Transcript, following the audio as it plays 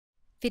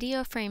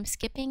Video frame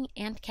skipping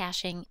and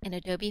caching in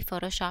Adobe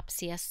Photoshop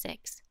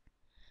CS6.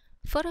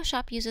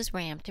 Photoshop uses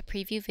RAM to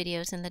preview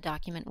videos in the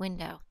document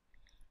window.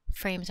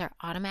 Frames are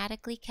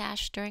automatically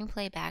cached during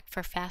playback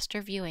for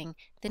faster viewing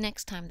the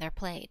next time they're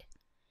played.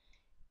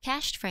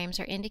 Cached frames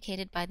are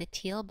indicated by the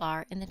teal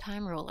bar in the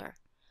time ruler.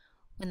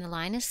 When the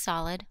line is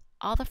solid,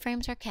 all the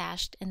frames are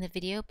cached and the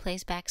video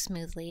plays back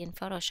smoothly in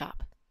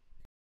Photoshop.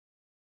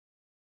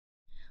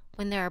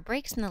 When there are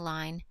breaks in the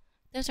line,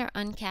 those are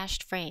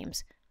uncached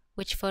frames,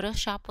 which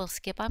Photoshop will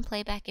skip on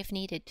playback if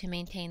needed to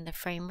maintain the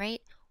frame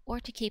rate or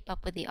to keep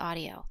up with the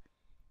audio.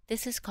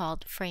 This is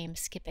called frame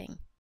skipping.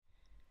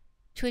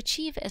 To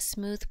achieve a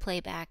smooth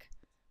playback,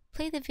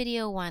 play the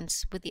video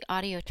once with the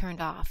audio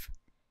turned off.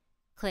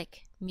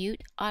 Click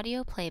Mute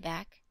Audio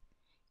Playback.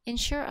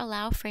 Ensure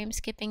Allow Frame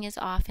Skipping is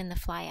off in the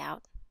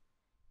flyout.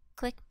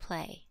 Click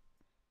Play.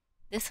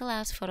 This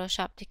allows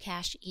Photoshop to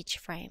cache each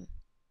frame.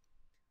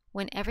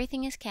 When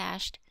everything is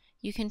cached,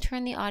 you can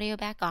turn the audio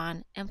back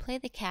on and play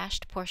the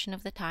cached portion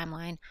of the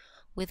timeline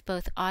with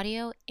both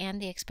audio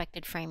and the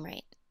expected frame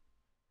rate.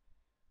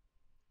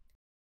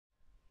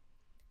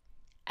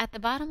 At the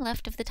bottom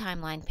left of the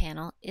timeline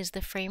panel is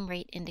the frame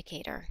rate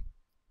indicator.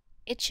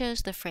 It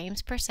shows the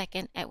frames per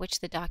second at which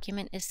the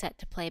document is set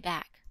to play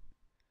back.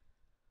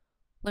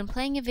 When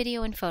playing a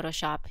video in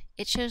Photoshop,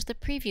 it shows the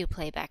preview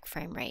playback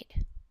frame rate.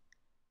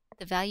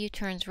 The value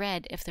turns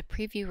red if the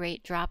preview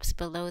rate drops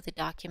below the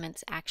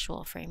document's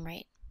actual frame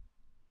rate.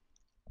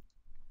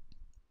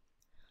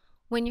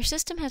 When your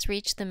system has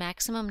reached the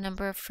maximum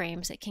number of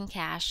frames it can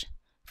cache,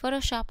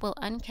 Photoshop will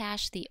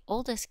uncache the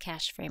oldest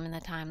cached frame in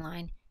the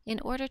timeline in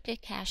order to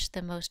cache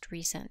the most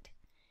recent.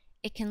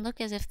 It can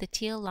look as if the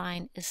teal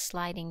line is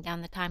sliding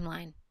down the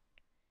timeline.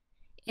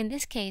 In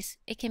this case,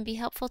 it can be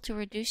helpful to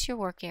reduce your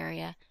work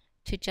area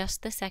to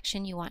just the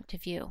section you want to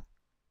view.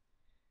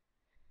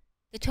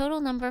 The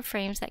total number of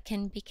frames that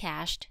can be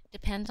cached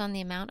depends on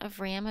the amount of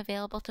RAM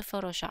available to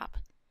Photoshop.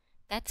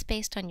 That's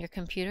based on your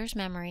computer's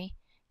memory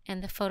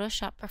and the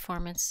Photoshop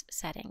performance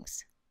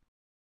settings.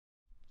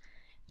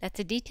 That's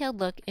a detailed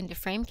look into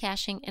frame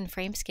caching and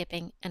frame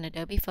skipping in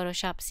Adobe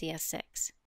Photoshop CS6.